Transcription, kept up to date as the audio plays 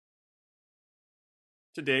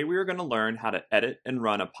Today we are going to learn how to edit and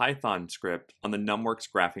run a Python script on the NumWorks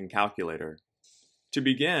graphing calculator. To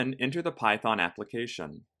begin, enter the Python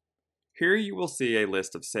application. Here you will see a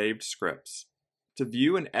list of saved scripts. To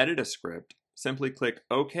view and edit a script, simply click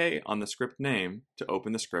OK on the script name to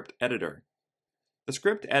open the script editor. The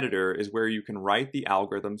script editor is where you can write the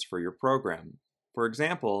algorithms for your program. For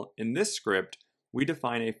example, in this script, we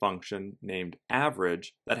define a function named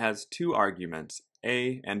average that has two arguments,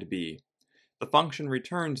 a and b. The function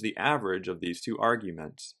returns the average of these two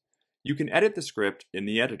arguments. You can edit the script in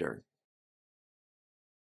the editor.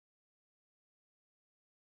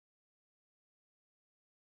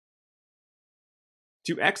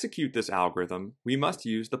 To execute this algorithm, we must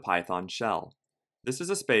use the Python shell. This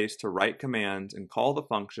is a space to write commands and call the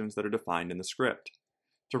functions that are defined in the script.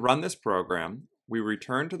 To run this program, we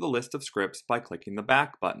return to the list of scripts by clicking the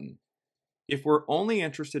back button. If we're only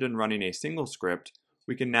interested in running a single script,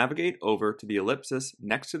 we can navigate over to the ellipsis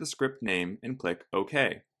next to the script name and click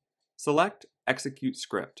OK. Select Execute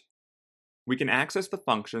Script. We can access the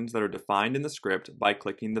functions that are defined in the script by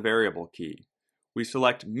clicking the variable key. We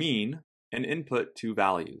select mean and input two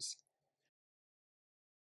values.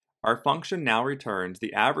 Our function now returns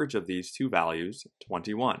the average of these two values,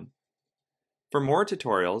 21. For more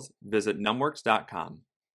tutorials, visit numworks.com.